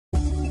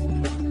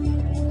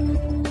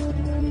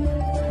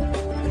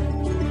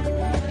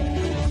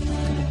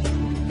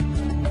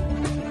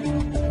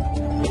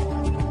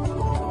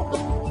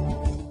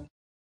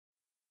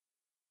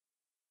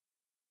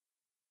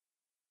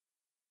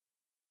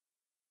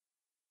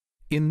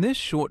In this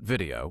short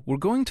video, we're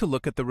going to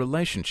look at the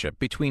relationship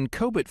between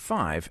COBIT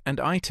 5 and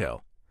ITIL.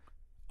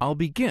 I'll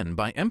begin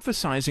by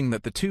emphasizing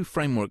that the two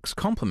frameworks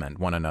complement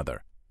one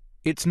another.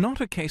 It's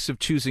not a case of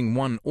choosing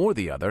one or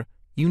the other,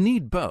 you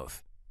need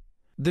both.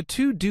 The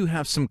two do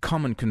have some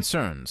common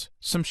concerns,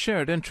 some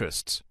shared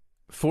interests.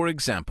 For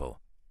example,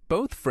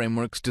 both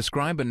frameworks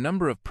describe a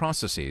number of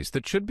processes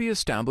that should be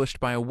established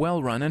by a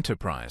well-run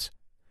enterprise.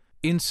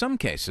 In some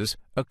cases,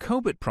 a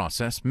COBIT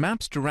process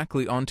maps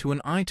directly onto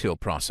an ITIL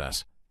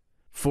process.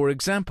 For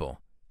example,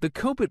 the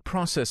COBIT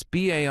process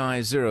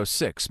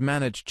BAI06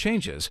 Manage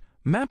Changes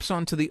maps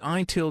onto the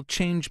ITIL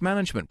Change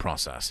Management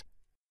process.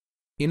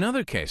 In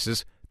other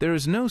cases, there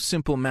is no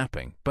simple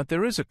mapping, but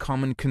there is a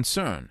common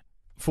concern.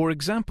 For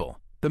example,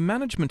 the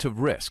management of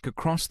risk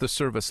across the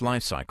service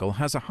lifecycle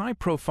has a high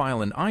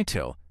profile in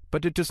ITIL,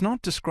 but it does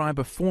not describe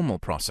a formal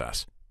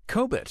process.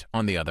 COBIT,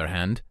 on the other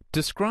hand,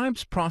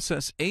 describes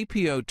process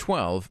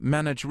APO12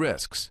 Manage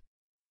Risks.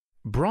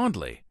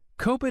 Broadly,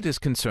 COBIT is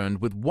concerned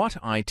with what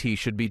IT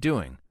should be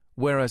doing,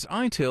 whereas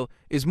ITIL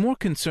is more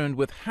concerned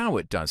with how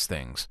it does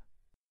things.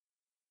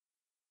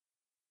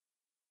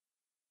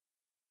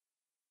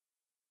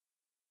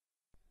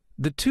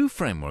 The two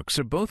frameworks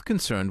are both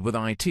concerned with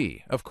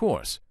IT, of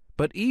course,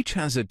 but each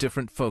has a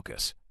different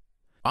focus.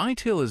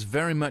 ITIL is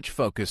very much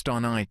focused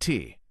on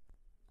IT.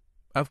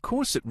 Of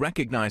course, it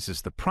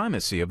recognizes the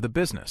primacy of the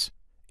business.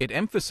 It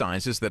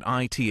emphasizes that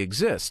IT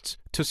exists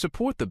to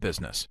support the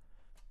business.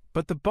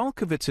 But the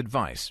bulk of its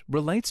advice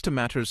relates to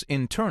matters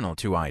internal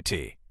to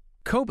IT.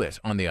 COBIT,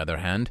 on the other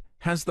hand,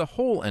 has the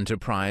whole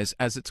enterprise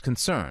as its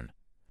concern.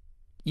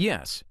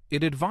 Yes,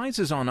 it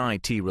advises on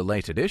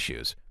IT-related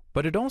issues,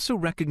 but it also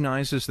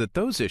recognizes that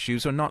those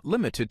issues are not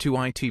limited to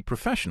IT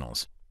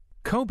professionals.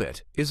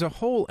 COBIT is a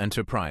whole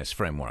enterprise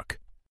framework.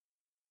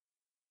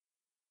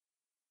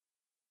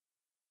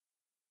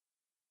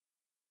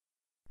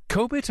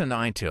 COBIT and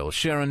ITIL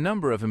share a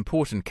number of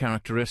important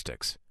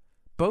characteristics.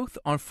 Both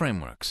are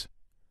frameworks.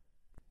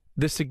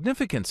 The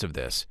significance of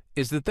this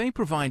is that they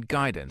provide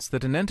guidance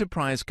that an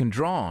enterprise can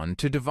draw on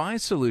to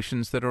devise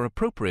solutions that are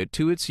appropriate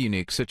to its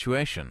unique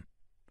situation.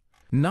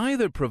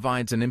 Neither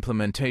provides an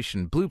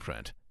implementation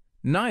blueprint,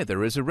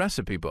 neither is a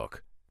recipe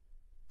book.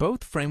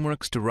 Both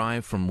frameworks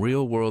derive from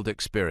real-world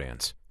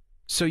experience,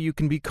 so you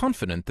can be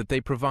confident that they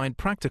provide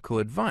practical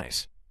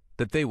advice,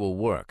 that they will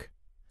work.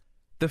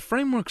 The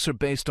frameworks are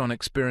based on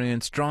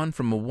experience drawn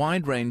from a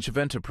wide range of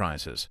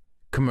enterprises,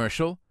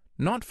 commercial,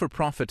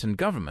 not-for-profit and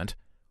government,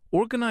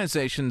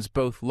 organizations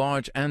both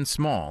large and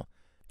small,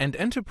 and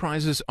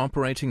enterprises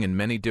operating in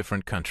many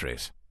different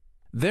countries.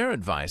 Their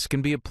advice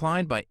can be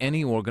applied by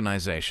any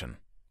organization.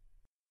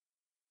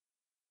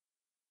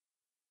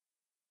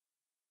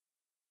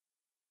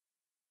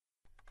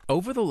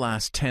 Over the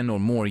last 10 or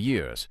more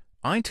years,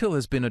 ITIL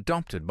has been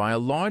adopted by a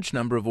large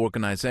number of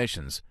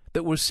organizations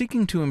that were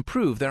seeking to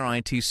improve their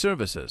IT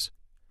services.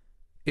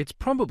 It's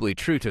probably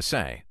true to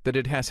say that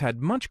it has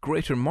had much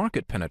greater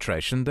market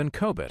penetration than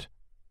COBIT.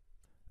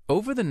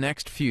 Over the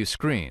next few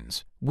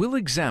screens, we'll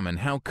examine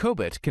how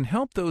COBIT can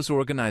help those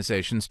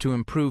organizations to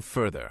improve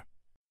further.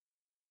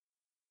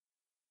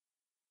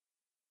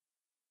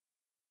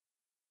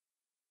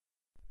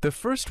 The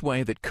first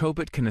way that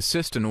COBIT can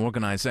assist an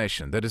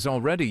organization that is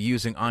already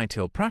using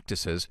ITIL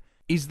practices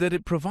is that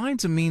it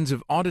provides a means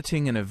of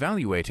auditing and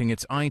evaluating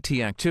its IT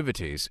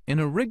activities in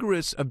a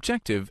rigorous,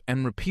 objective,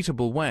 and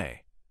repeatable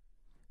way.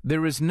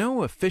 There is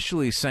no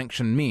officially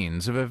sanctioned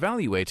means of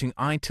evaluating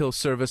ITIL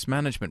service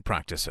management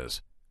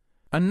practices.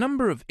 A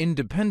number of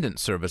independent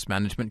service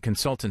management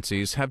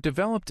consultancies have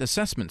developed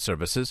assessment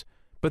services,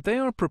 but they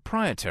are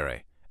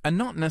proprietary and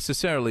not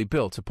necessarily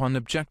built upon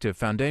objective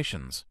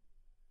foundations.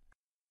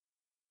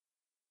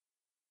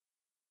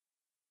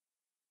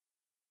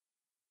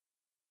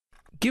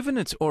 Given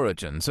its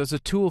origins as a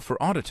tool for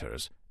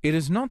auditors, it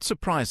is not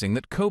surprising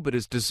that COBIT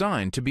is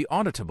designed to be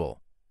auditable.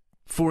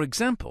 For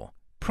example,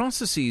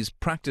 processes,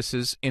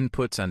 practices,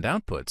 inputs, and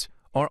outputs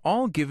are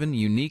all given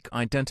unique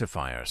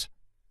identifiers.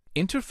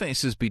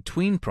 Interfaces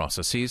between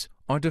processes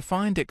are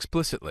defined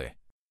explicitly.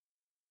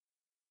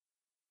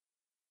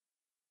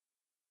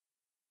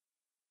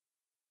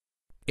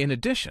 In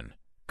addition,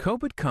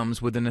 COBIT comes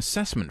with an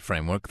assessment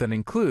framework that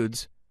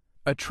includes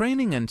a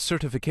training and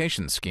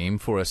certification scheme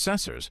for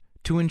assessors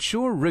to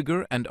ensure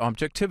rigor and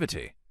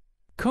objectivity.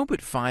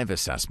 COBIT 5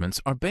 assessments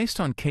are based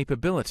on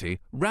capability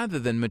rather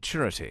than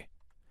maturity.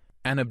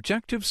 An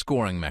objective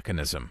scoring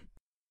mechanism.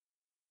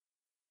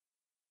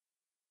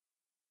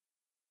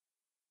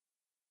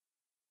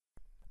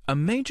 A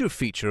major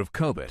feature of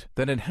COBIT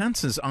that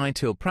enhances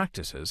ITIL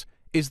practices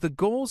is the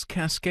goals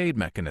cascade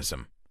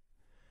mechanism.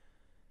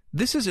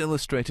 This is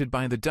illustrated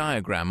by the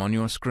diagram on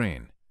your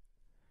screen.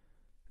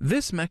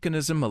 This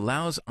mechanism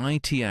allows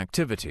IT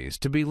activities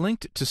to be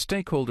linked to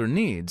stakeholder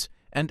needs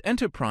and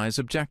enterprise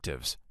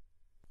objectives.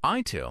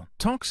 ITIL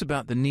talks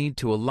about the need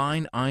to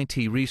align IT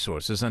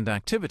resources and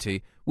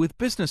activity with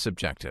business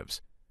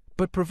objectives,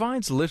 but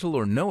provides little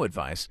or no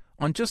advice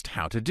on just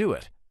how to do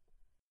it.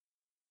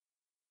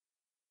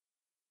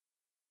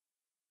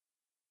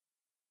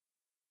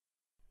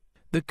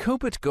 The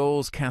COBIT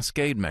goals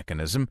cascade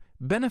mechanism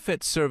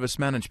benefits service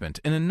management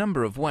in a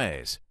number of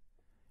ways.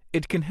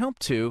 It can help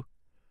to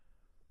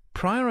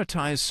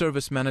prioritize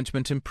service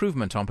management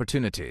improvement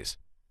opportunities,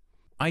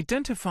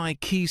 identify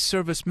key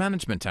service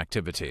management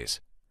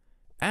activities,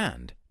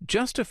 and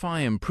justify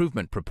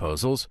improvement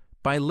proposals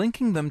by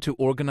linking them to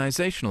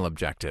organizational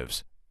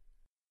objectives.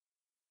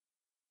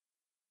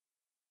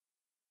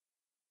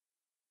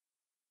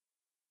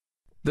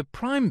 The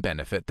prime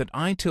benefit that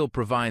ITIL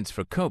provides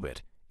for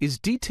COBIT is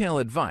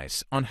detailed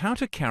advice on how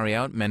to carry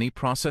out many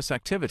process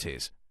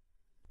activities.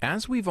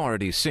 As we've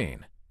already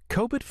seen,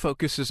 COBIT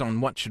focuses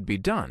on what should be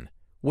done,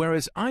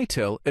 whereas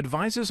ITIL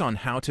advises on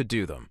how to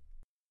do them.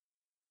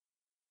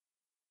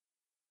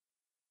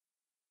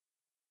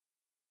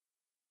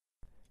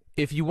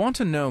 If you want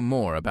to know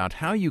more about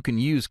how you can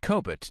use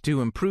COBIT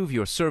to improve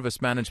your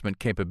service management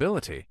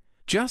capability,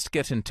 just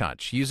get in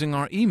touch using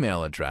our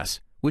email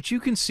address, which you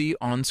can see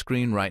on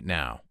screen right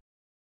now.